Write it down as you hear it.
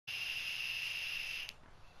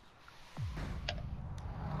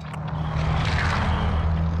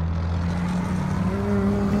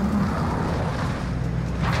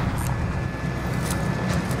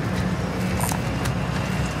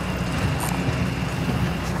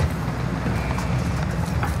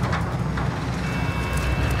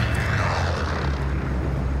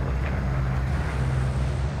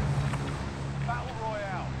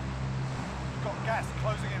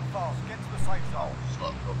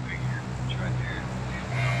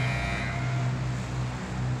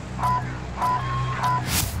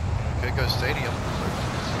stadium.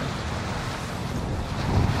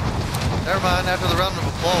 Never mind. After the round of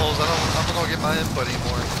applause, I'm not gonna get my input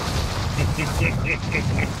anymore.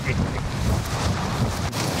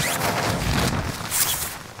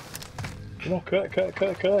 Come on, cut.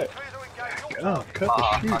 Oh, cut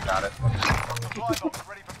the shoot. I got it.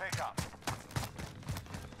 Ready for pickup.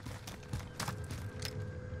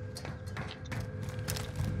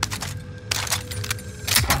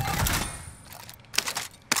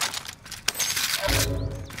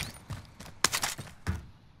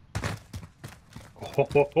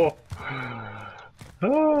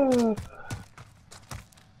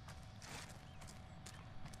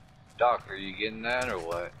 Doc, are you getting that or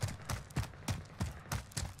what?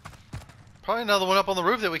 Probably another one up on the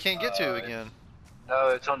roof that we can't get to again. No,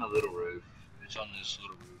 it's on the little roof. It's on this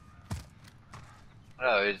little roof.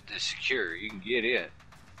 No, it's secure. You can get in.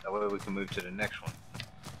 That way we can move to the next one.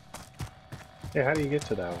 Yeah, how do you get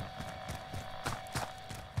to that one?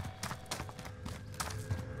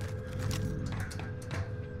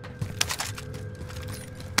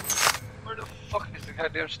 Where the fuck is the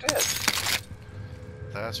goddamn steps?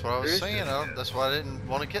 That's what I was saying. That's why I didn't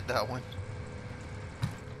want to get that one.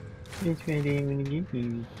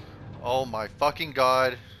 Oh my fucking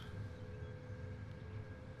god.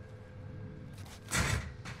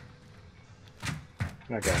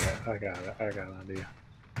 I got an idea.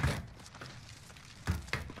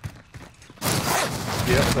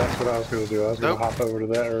 Yep, that's what I was going to do. I was going to hop over to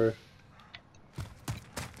that roof.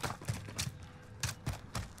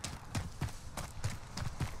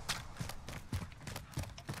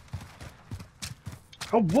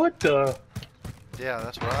 Oh, what the? Yeah,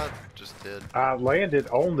 that's what I just did. I landed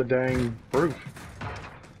on the dang roof.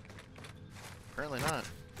 Apparently not.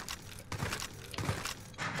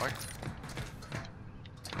 What?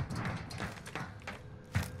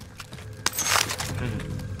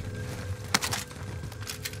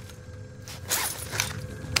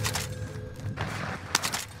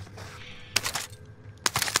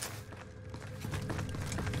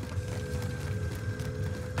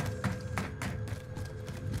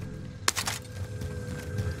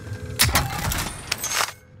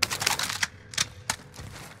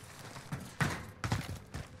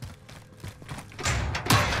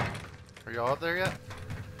 Are y'all up there yet?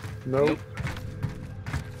 Nope.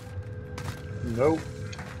 Nope.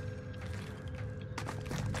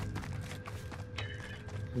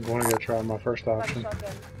 I'm going to go try my first option.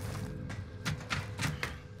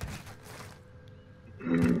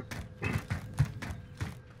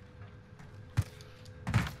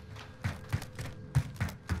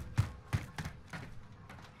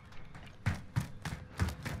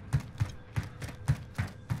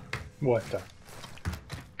 What the?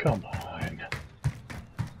 Come on.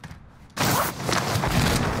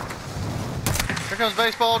 Here comes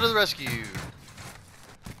baseball to the rescue.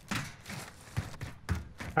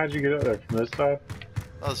 How'd you get up there? From this side?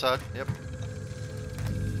 Other side, yep.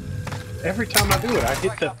 Every time I do it, I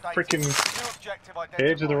hit the freaking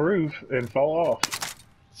edge of the roof and fall off.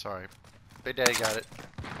 Sorry. Big Daddy got it.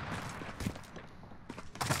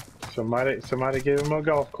 Somebody give him a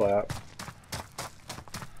golf clap.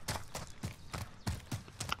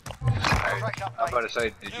 I was about to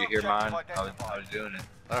say, did you hear mine? I was doing it.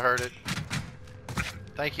 I heard it.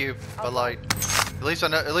 Thank you, Budlight. At least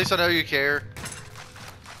I know you care.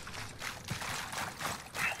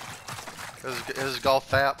 It was golf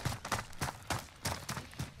fap.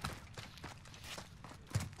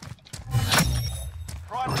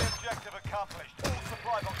 Primary objective accomplished. All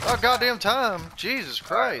supply boxes. Oh goddamn time! Jesus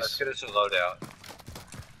Christ! Alright, let's get us a loadout.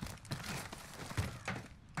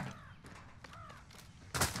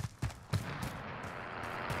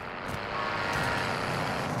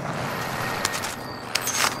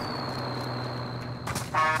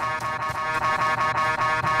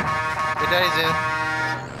 Big Daddy's in.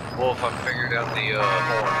 Wolf, I figured out the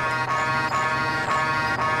horn.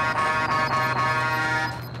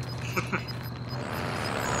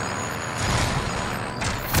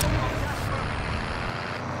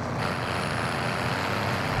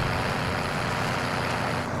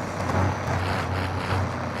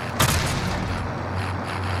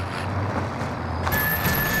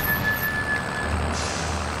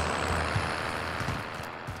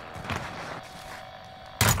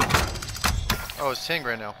 Oh, it's 10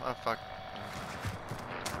 grand now. Oh fuck.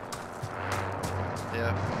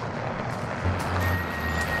 Yeah.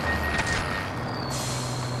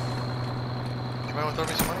 You might want to throw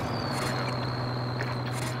me some money?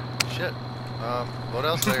 Shit. What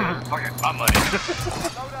else there? Fuck it, my money.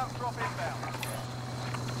 Loadout drop inbound.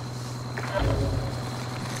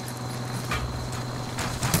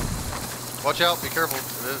 Watch out, be careful.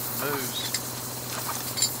 It moves.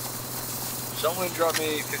 Someone drop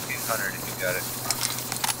me 1500 if you got it.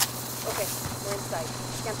 Okay, we're inside.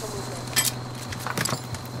 Cancel movement.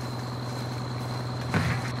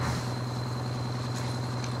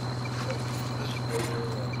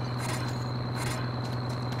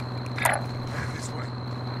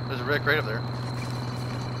 There's a red crate up there.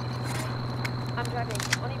 I'm driving.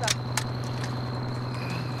 On your back.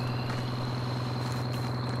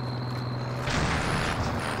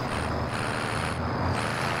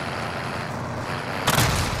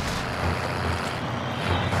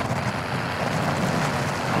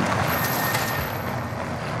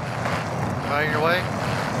 Am I in your way?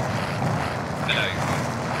 No,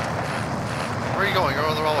 Where are you going? You're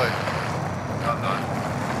on the wrong way. I'm not.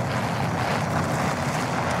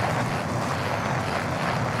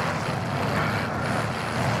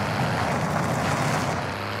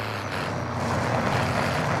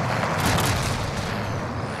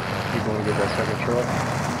 You going to get that second truck?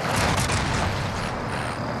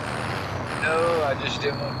 No, I just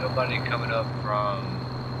didn't want nobody coming up from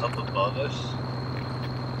up above us.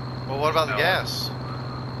 Well, what about the No. gas?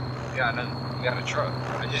 Yeah, I know. We got a truck.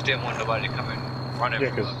 I just didn't want nobody coming running Yeah,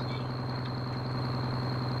 from 'cause- us.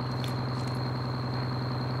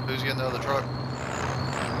 Who's getting the other truck?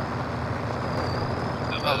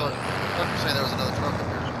 The Oh, look. Look, you're saying there was another truck up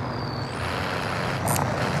here.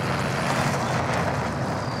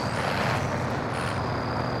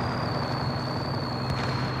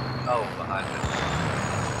 Oh, behind us.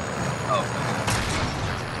 Oh.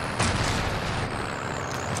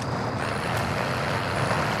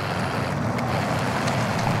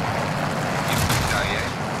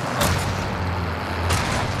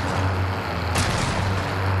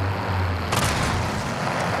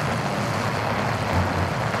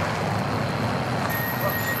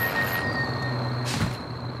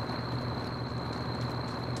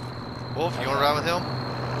 Wolf, you want to ride with him?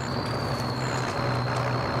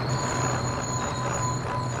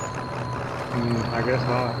 I guess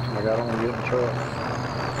not. I got to get in the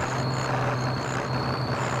truck.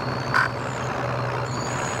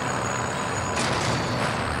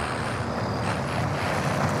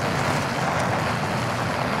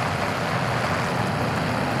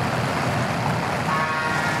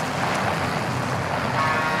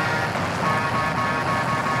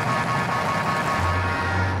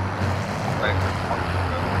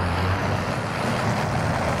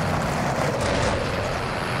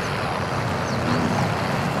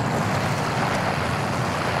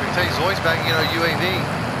 We can take Zoids back and get our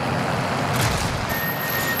UAV.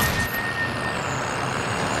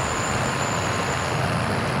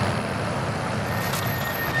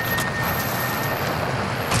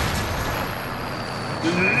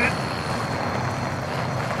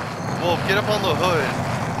 Wolf, get up on the hood.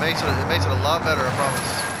 It makes it a lot better, I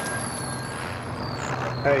promise.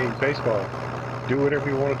 Hey, baseball. Do whatever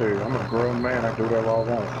you want to do. I'm a grown man. I can do whatever I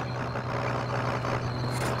want.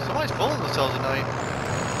 Somebody's pulling themselves tonight.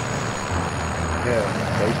 Yeah,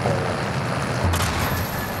 baseball.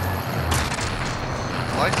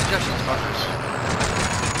 Light suggestions, fuckers.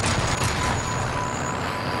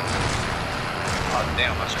 Oh,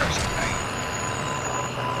 damn, I scratched the paint.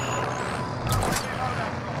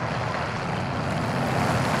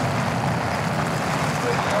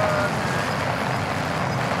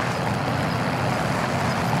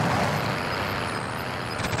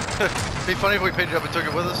 It'd be funny if we picked it up and took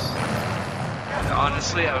it with us.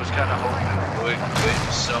 Honestly, I was kind of hoping it would,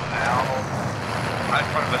 but somehow. Right in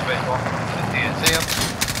front of us, baseball. See him?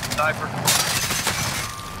 Sniper.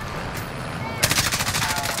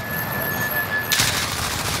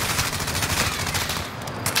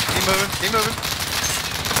 Keep moving, keep moving.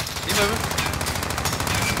 Keep moving.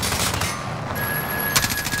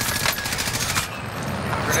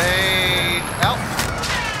 Grenade out.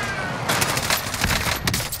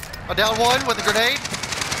 I down one with the grenade.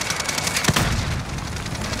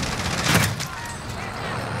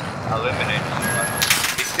 Eliminated somebody.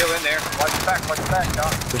 He's still in there. Watch your back,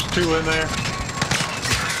 Doc. There's two in there.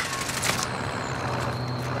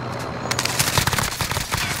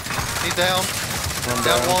 He's down. One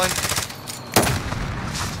Down down. one.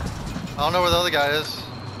 I don't know where the other guy is.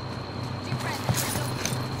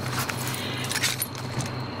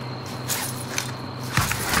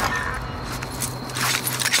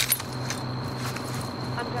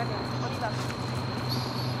 I'm driving. On your back.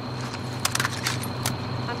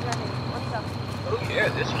 I'm driving. On your back. Oh yeah,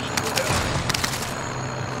 this was cool.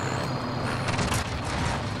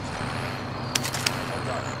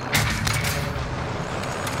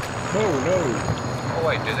 No. Oh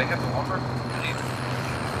wait, do they have the walker?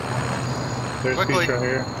 There's a Quickly. piece right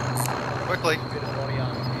here. Quickly.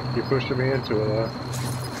 You're pushing me into it,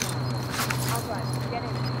 I'll drive. Get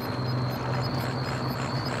in.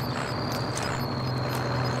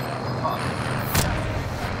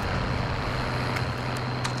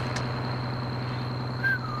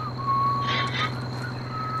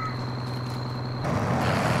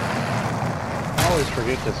 I always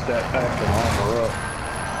forget to step back and armor up.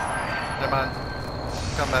 Never mind.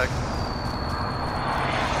 Come back.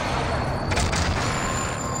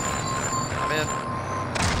 I'm in.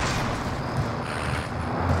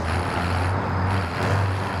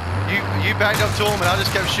 You backed up to him and I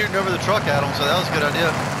just kept shooting over the truck at him, so that was a good idea.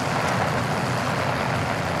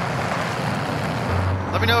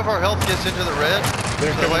 Let me know if our health gets into the red.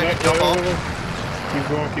 They're So that way coming I up can jump there.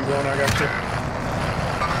 off. Keep going, I got you.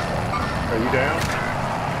 Are you down?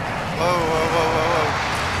 Whoa, whoa, whoa, whoa, whoa.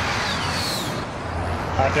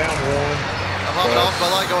 I downed one. I'm hopping off,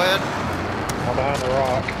 Budlight, go ahead. I'm behind the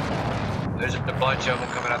rock. There's a bunch of them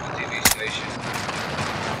coming out the TV station.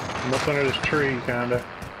 I'm up under this tree, kinda.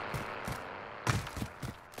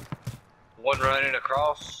 One running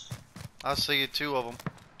across. I see two of them.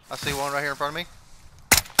 I see one right here in front of me.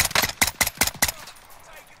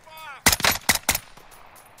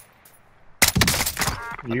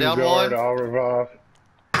 You down guard, one. I'll revive.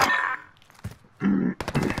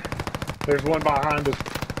 There's one behind us.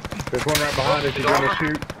 There's one right behind us. You're gonna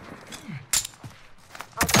shoot.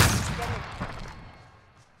 I'll drive. Get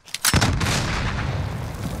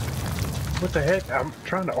in. What the heck? I'm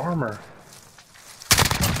trying to armor.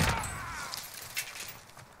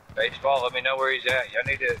 Baseball, let me know where he's at. Y'all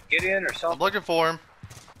need to get in or I'm something. looking for him.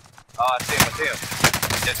 Oh, I see him.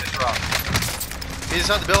 He's at this rock. He's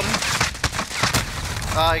inside the building.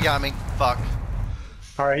 Ah, he got me. Fuck.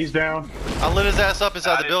 Alright, he's down. I lit his ass up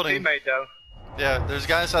inside the building. Teammate though. Yeah, there's a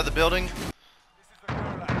guy inside the building. This is the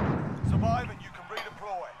gulag. Survive and you can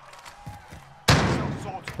redeploy.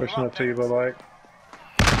 Sorted. Pushing You're up to you, next. but like.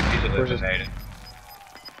 He's eliminated.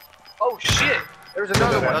 Oh shit! There's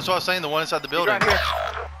another one. That's what I was saying, the one inside the He's building. right here.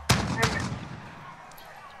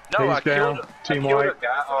 No, He's I down. killed, Team I killed white. a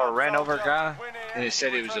guy or ran over a guy, and it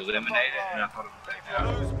said he was eliminated, and I thought it was taken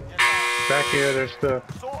out. Back here, there's the.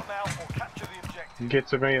 Sort them out or capture the objective. Get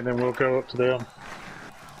to me and then we'll go up to them.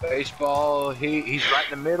 Baseball, he's right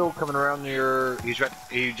in the middle, coming around your. He's right.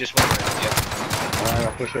 He just went around. Yep. Alright,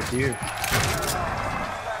 I'll push up to you.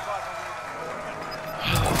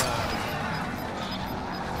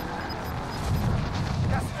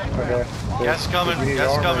 Okay. Gas coming, If you need gas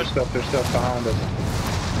armor coming. and stuff, there's stuff behind us.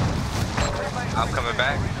 I'm coming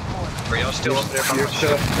back. Are y'all still up there? Your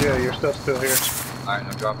stuff, yeah, your stuff's still here. Alright,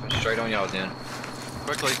 I'm dropping straight on y'all then.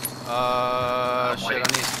 Quickly. Shit, wait.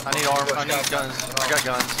 I need armor, I need guns. I got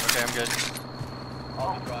guns. Okay, I'm good.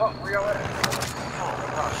 Oh, where y'all at?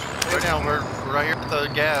 Right now, we're right here at the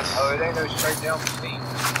gas. Oh, it ain't no straight down for me.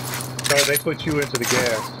 So they put you into the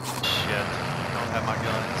gas. Shit, I don't have my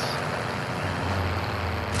guns.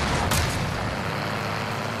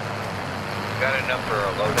 Got enough for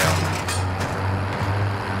a loadout.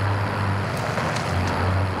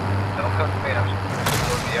 Don't come to me, I'm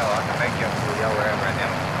supposed to y'all. I can make y'all where y'all are at right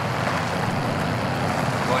now.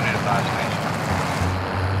 I'm going to the fire station.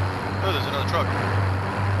 Oh, there's another truck.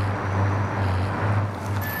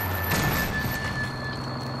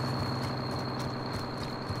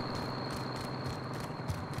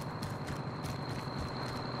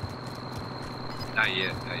 Not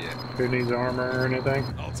yet, not yet. Who needs armor or anything?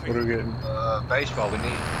 What are we getting? Baseball, we need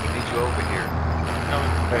you over here.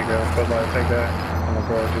 Coming. There you go. Budlight, take that. I'm gonna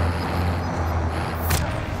guard you.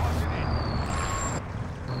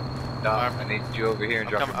 No, I need you over here and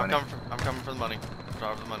drop your money. I'm coming for the money.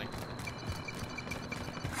 Drop for the money.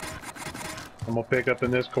 I'm gonna pick up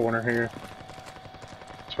in this corner here.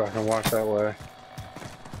 So I can watch that way.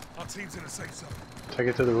 Our team's in a safe zone. Take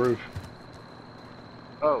it to the roof.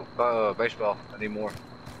 Oh, baseball. I need more.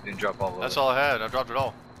 Didn't drop all of it. That's all I had. I dropped it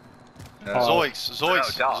all. No. Zoiks.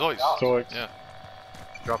 Zoiks. Zoiks. Yeah.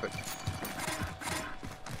 Drop it.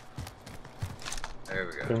 There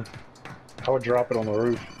we go. Okay. I would drop it on the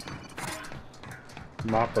roof.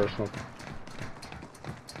 My personal.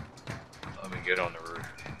 Let me get on the roof.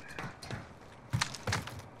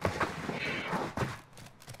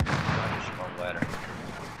 Small ladder.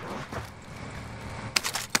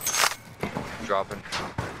 Dropping.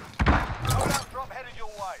 Loadout drop headed your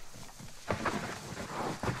way.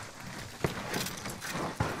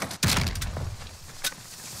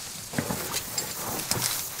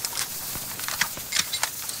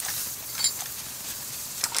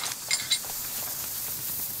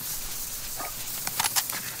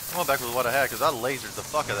 I'm going back with what I had because I lasered the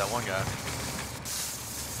fuck out of that one guy.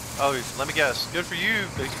 Oh, let me guess. Good for you,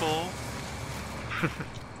 baseball.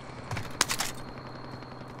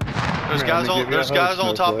 There's guys on. There's guys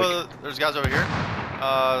on top of. There's guys over here.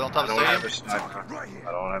 On top of the I don't have a stadium. sniper.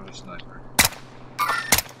 I don't have a sniper.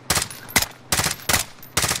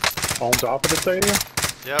 On top of the stadium?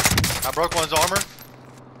 Yep. I broke one's armor.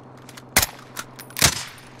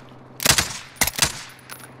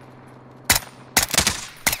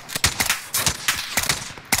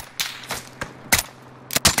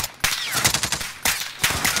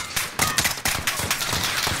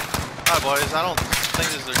 Alright, boys. I don't think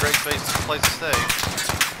this is a great place to stay.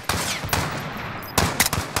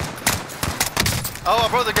 Oh, I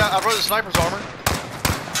broke the sniper's armor.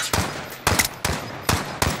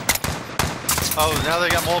 Oh, now they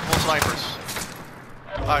got multiple snipers.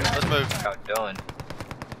 Alright, let's move. Outdone.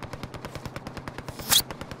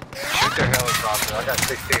 Shoot their helicopter. I got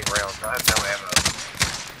 16 rounds. I have no ammo.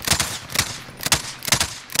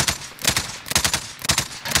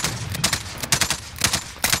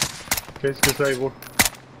 Case disabled.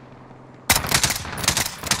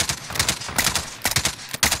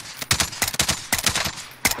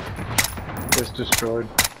 It's destroyed.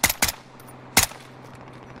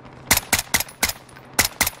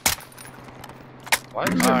 Why is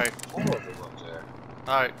there four of them up there?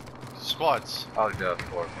 Alright, squads. Oh, no,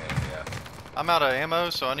 4 man, yeah. I'm out of ammo,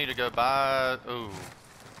 so I need to go buy. Ooh,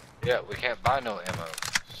 Yeah, we can't buy no ammo.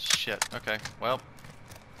 shit. Okay, well,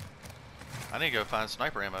 I need to go find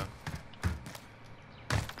sniper ammo.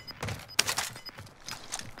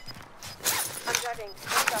 I'm driving.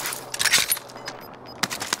 Let's go.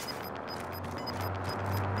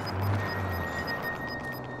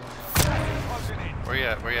 Closing in. Where you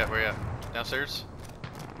at? Where you at? Where you at? Downstairs?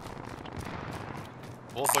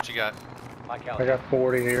 Wolf, what you got? I got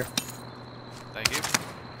 40 here. Thank you.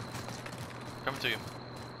 Coming to you.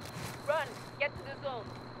 Run. Get to the zone.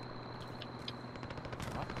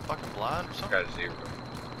 Am I fucking blind or something? Got 0.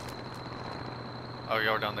 Oh,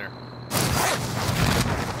 y'all are down there.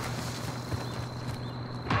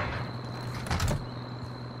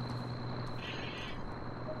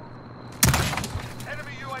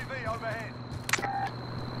 Enemy UAV overhead.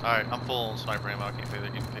 Alright, I'm full on sniper ammo. I can't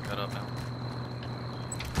pick that up now.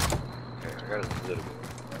 Okay, I got a little bit.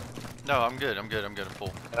 No, I'm good. I'm good. I'm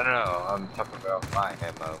full. No, I'm talking about my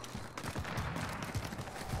ammo.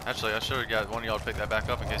 Actually, I should have got one of y'all to pick that back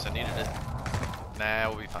up in case I needed it. Nah,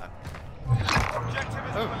 we'll be fine. Objective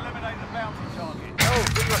is Oh. to eliminate the bounty target. Oh,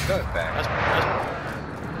 give my gun back.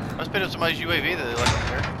 Let's pick up somebody's UAV that they left up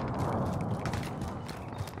there.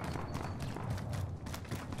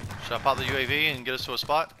 Should I pop the UAV and get us to a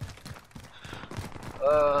spot?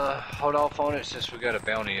 Hold off on it since we got a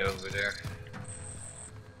bounty over there.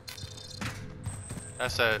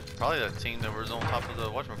 That's probably that team that was on top of the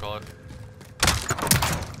whatchamacallit.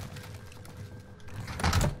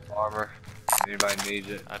 Armor. Anybody needs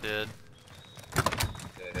it? I did.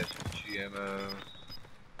 Okay, that's some ammo.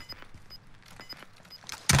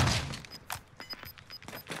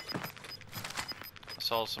 I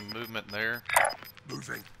saw some movement there.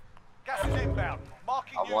 Moving. Gas is inbound.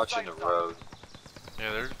 Marking I'm new watching safe the zone. road.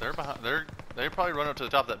 Yeah, they're behind. They probably run up to the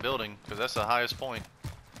top of that building because that's the highest point.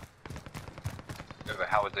 Yeah, but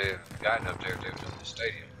how would they have gotten up there if they was in the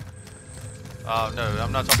stadium? No,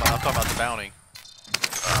 I'm not talking about. I'm talking about the bounty.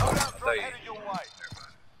 Loadout I drop thought you- headed your way.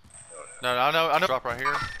 No, I know. Drop right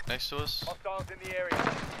here next to us. Hostiles in the area.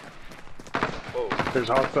 Whoa. There's Who's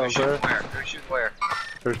hostiles shooting there. where? Who's shooting where?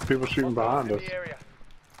 There's people shooting behind in us. the area.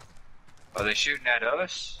 Are they shooting at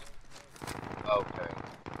us? Okay.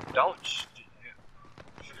 Don't.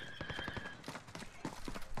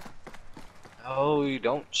 No, you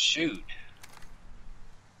don't shoot.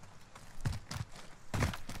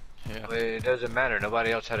 Yeah. Well, it doesn't matter.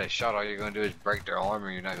 Nobody else had a shot. All you're going to do is break their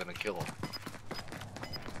armor. You're not going to kill them.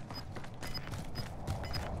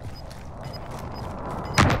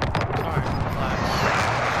 Alright, relax.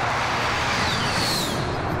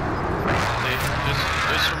 See,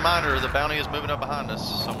 just a reminder, the bounty is moving up behind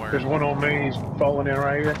us somewhere. There's one on me. He's falling in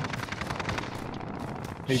right here.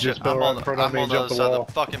 He Shit, just fell right in front of I'm me on and the jumped other the side wall. of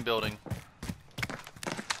the fucking building.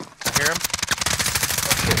 I hear him.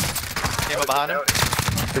 Came up behind him.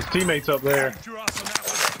 His teammates up there. Keep your ass on that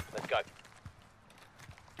one. Let's go.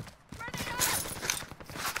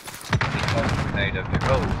 Grenade up there.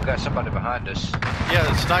 Oh, we got somebody behind us. Yeah,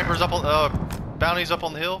 the sniper's up on, bounty's up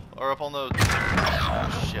on the hill, or up on the,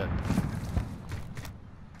 oh, shit.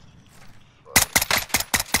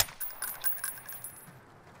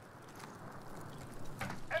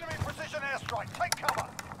 Enemy precision airstrike. Take cover.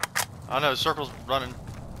 I know, circle's running.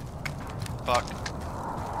 Fuck.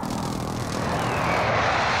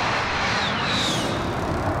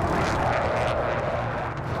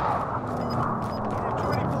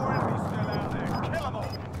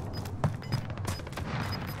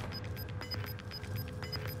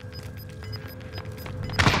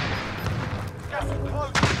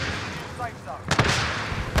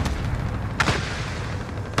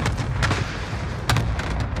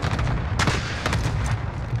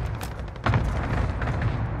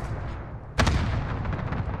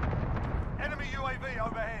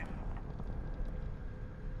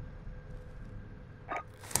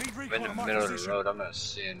 I'm in the middle of the road. I'm not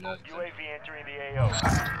seeing nothing. UAV entering the AO.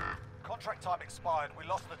 Contract time expired. We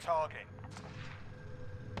lost the target.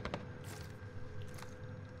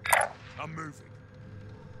 I'm moving.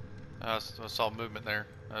 I saw movement there.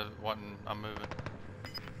 I'm moving.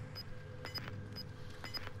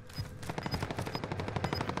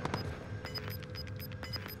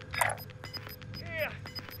 Here,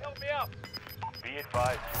 help me out. Be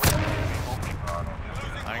advised,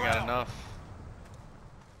 UAV I ain't got enough.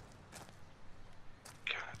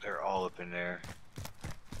 God, they're all up in there.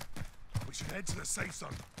 We should head to the safe zone.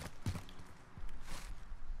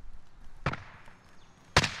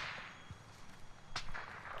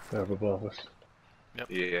 They're up above us.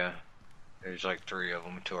 Yeah. There's like 3 of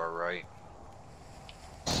them to our right.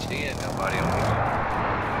 Seeing nobody on me.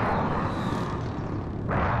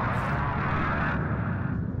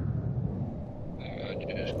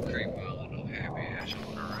 Just creep my little happy ass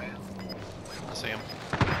on around. I see him.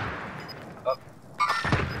 Up.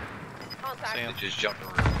 See him. They just jumped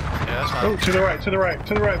around. Yeah, that's Oh, fine. to the right, to the right,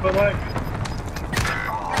 to the right, but like.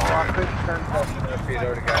 Oh, I couldn't turn off the feet.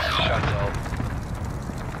 Already got shot off.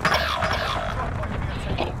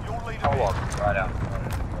 I'll walk right out.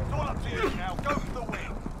 It's all up to you now. Go for the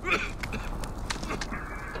win.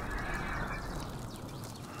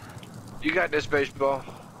 You got this, baseball.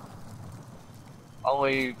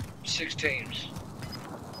 Only 6 teams.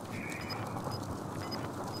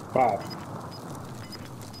 5.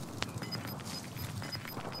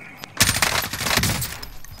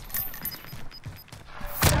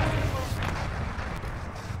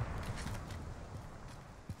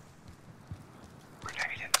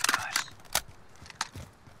 Grenade in the bus.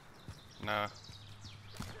 No.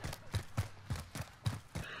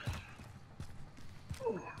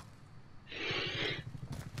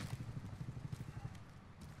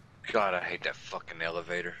 God, I hate that fucking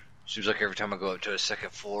elevator. Seems like every time I go up to a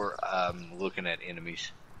 2nd floor, I'm looking at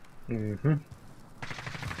enemies. Mm-hmm.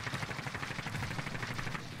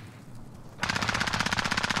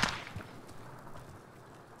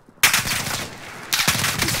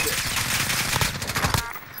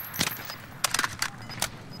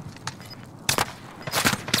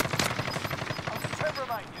 Only 10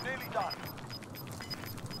 remain. You're nearly done.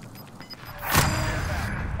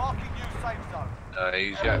 Marking new safe zone.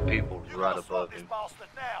 He's got people You right gotta stop above this him. bastard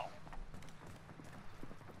now.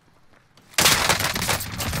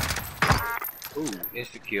 Ooh,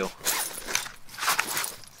 insta kill.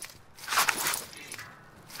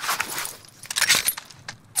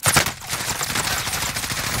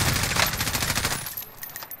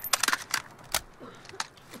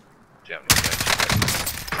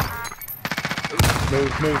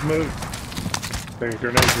 Move, move. There's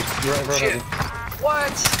grenades just right in front Shit. of them.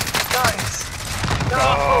 What? Nice.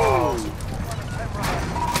 No.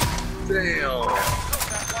 Damn.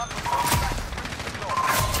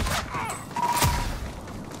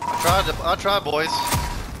 I tried, boys.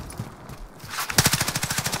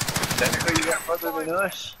 Technically, you got further than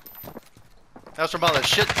us. That's from all that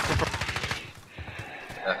shit.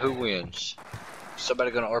 Now, who wins?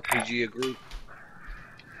 Somebody gonna RPG a group?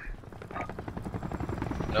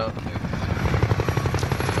 No.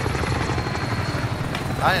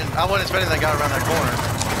 I wasn't expecting that guy around that corner.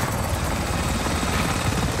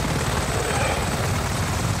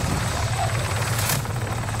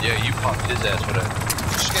 Yeah, you popped his ass with a.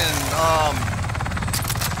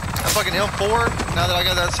 That fucking M4. Now that I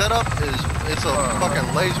got that set up, it's a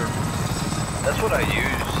fucking laser. That's what I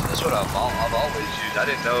use. That's what I've always used. I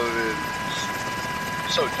didn't know it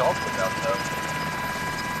was so talked about though.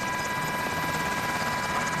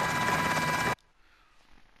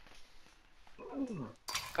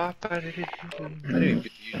 I didn't even get to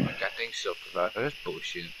use my goddamn self-provider. That's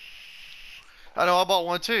bullshit. I know I bought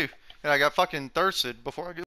one too, and I got fucking thirsted before I